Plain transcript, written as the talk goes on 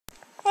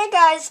Hey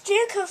guys,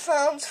 Jacob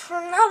Phones for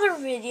another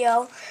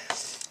video.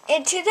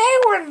 And today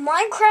we're in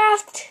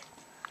Minecraft.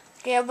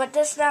 Yeah, but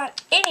that's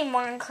not any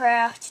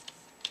Minecraft.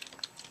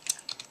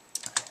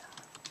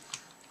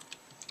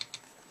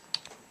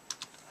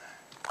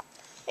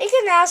 You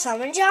can now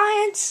summon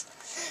giants.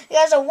 You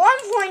guys are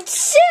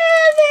 1.7!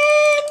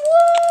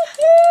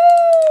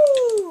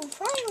 Woohoo!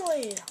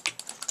 Finally!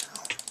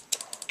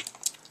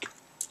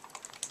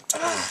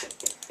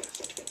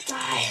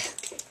 Die.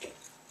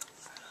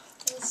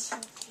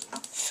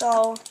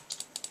 So,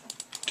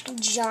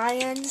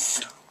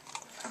 giants.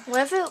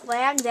 What if it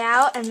lagged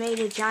out and made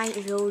a giant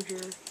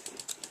villager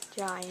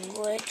giant?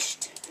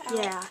 Glitched out.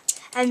 Yeah.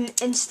 And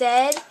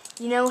instead,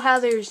 you know how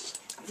there's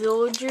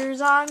villager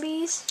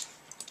zombies?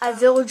 A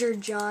villager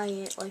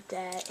giant like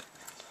that.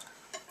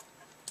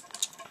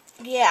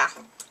 Yeah.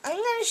 I'm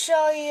going to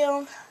show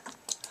you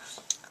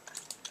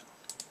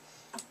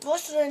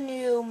what's the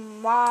new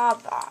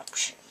mob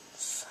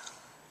options.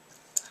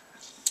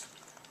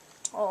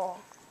 Oh,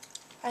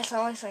 that's the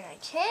only thing I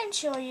can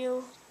show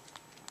you,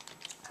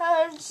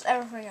 because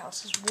everything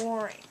else is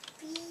boring,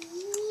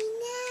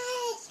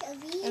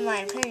 in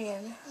my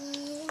opinion.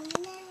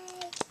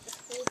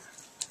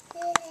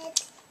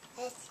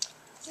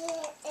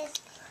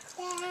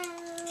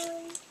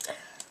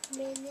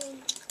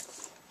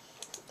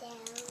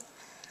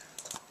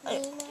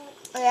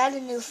 I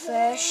added a new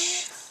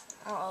fish.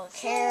 I don't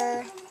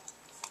care.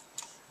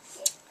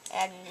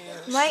 Add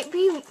new. Might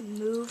be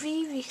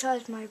movie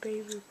because my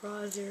baby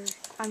brother,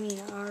 our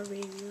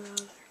baby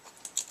brother.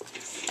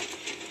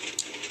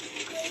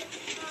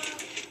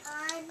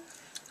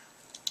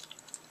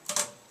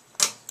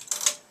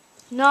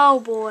 No,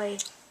 boy.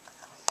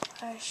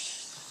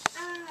 Fish.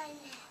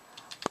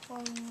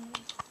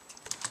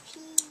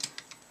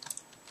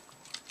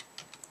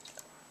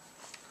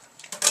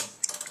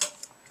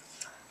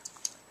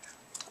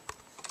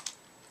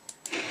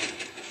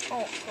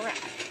 Oh crap.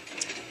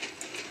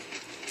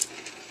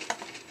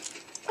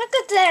 Look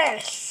at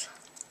this.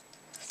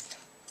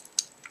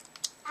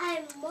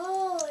 I'm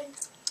more.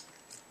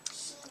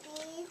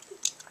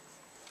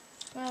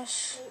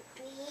 Let's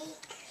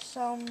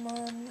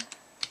summon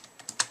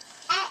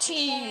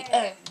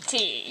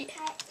TNT.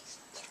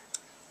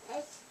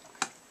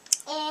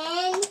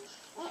 And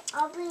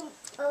open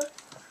the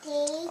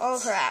Oh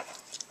crap.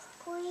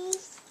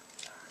 please.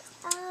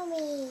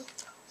 Army.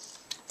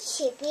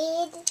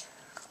 Stupid.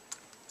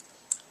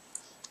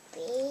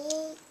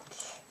 Big.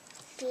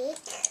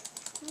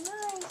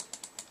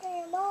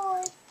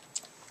 More.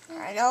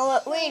 I know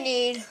what we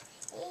need.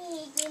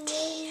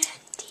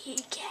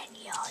 TNT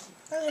Canyon.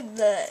 Look at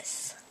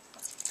this.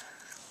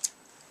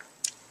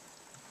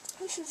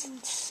 This is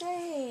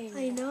insane.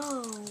 I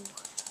know.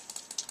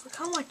 Look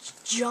how much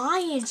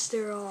giants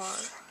there are.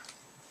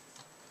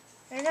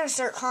 They're gonna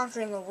start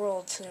conquering the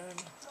world soon.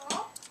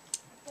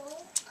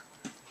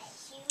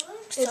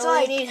 It's So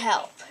like- we need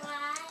help.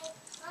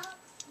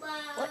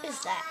 What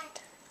is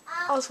that?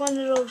 Oh, it's one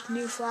of those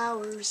new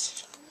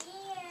flowers.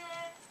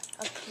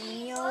 A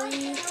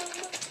pinioi?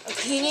 A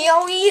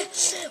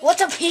pinioi?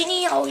 What's a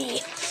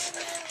pinioi?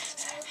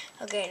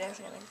 Okay, that's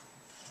nothing.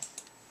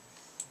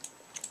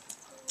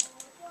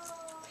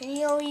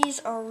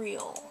 Piniois are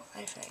real,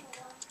 I think.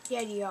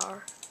 Yeah, they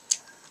are.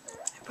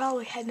 I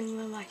probably had them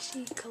in my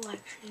seed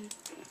collection.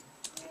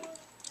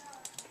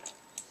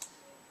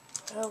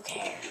 Who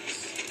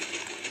cares?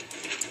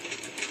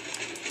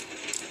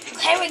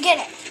 Okay, we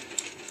get it.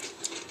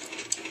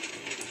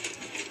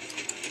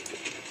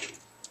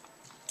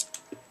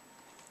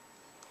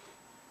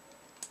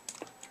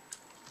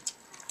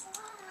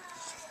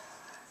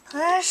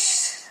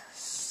 Let's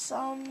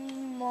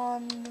summon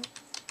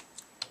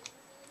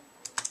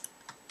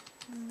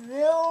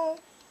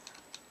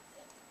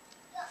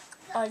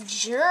a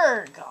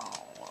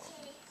Jurgolem.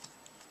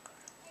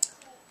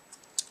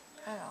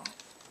 I don't know.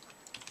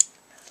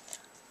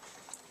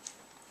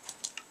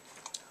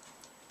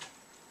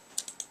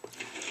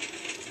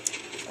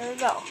 There we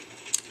go.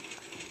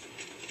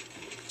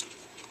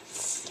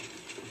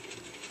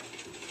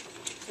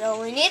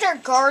 So we need our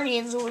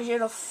guardians over here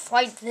to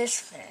fight this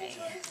thing.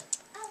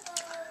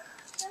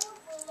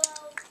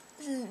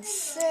 This is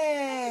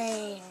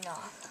insane.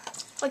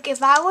 Like,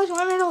 if I was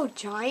one of those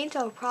giants,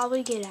 I would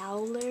probably get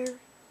out of there.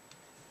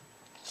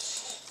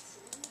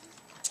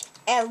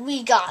 And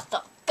we got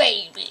the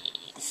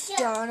babies.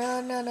 No,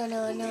 no, no, no,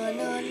 no, no,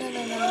 no,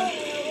 no, no.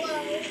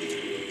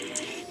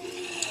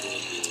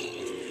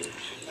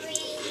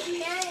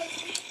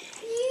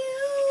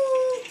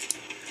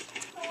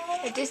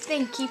 But this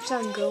thing keeps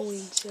on going,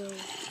 so...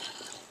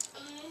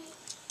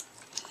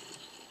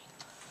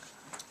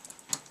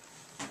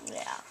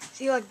 Yeah.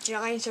 See, like,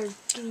 giants are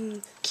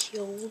getting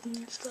killed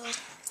and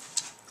stuff.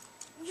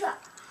 Yeah.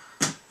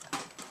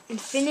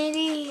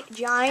 Infinity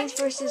Giants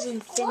versus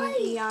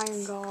Infinity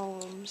Iron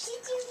Golems.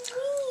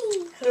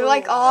 They're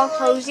like all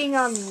closing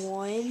on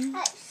one.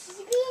 There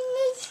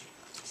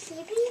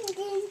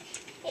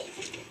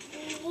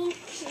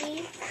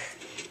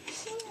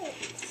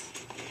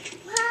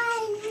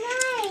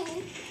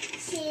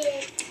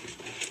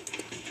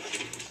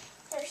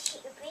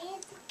should be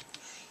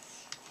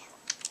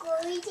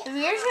If you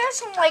hear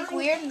some like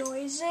weird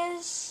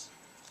noises,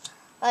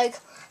 like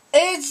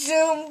it's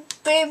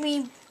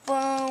baby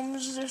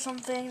bums or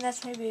something,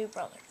 that's my baby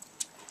brother.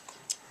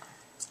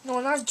 No,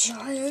 not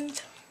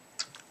giant.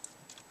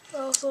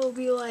 Also, it'll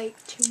be like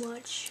too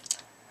much.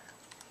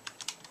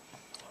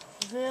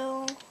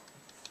 Villager.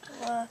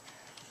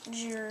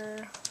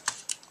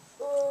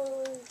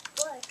 Oh,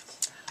 what?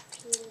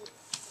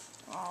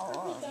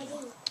 Oh,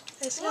 Daddy.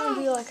 It's gonna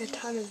be like a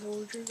ton of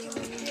villagers on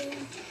it.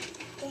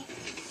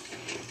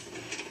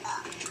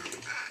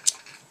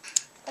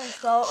 let's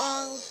go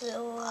on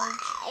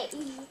village.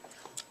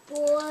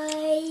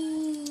 Boy.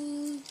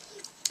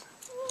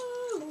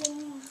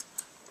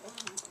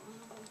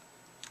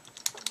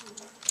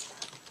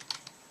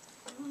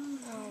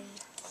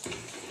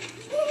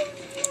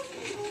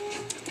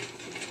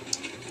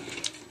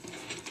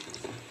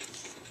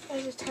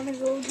 There's a ton of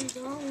villagers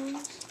on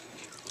it.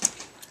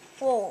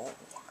 Whoa.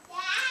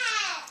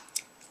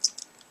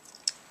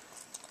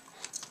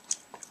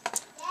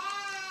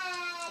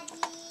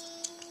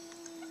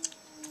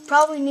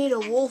 Probably need a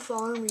wolf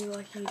army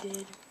like you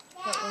did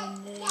that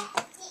one day.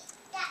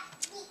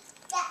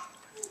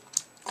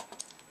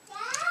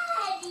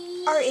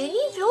 Are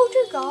any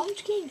villager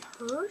goblins getting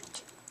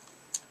hurt?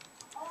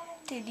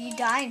 Did he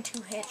die in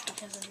 2 hits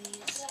because of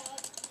these?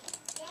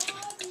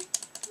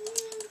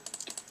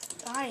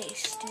 Die,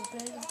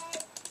 stupid.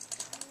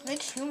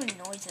 Makes human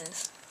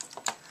noises.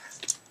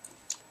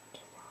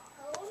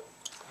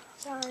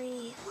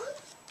 Sorry.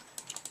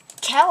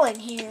 Kellen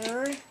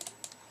here.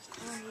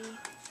 Sorry.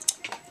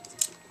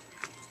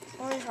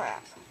 Holy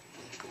crap.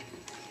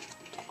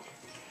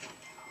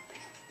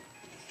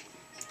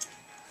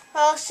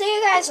 Well, see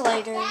you guys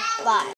later. Bye.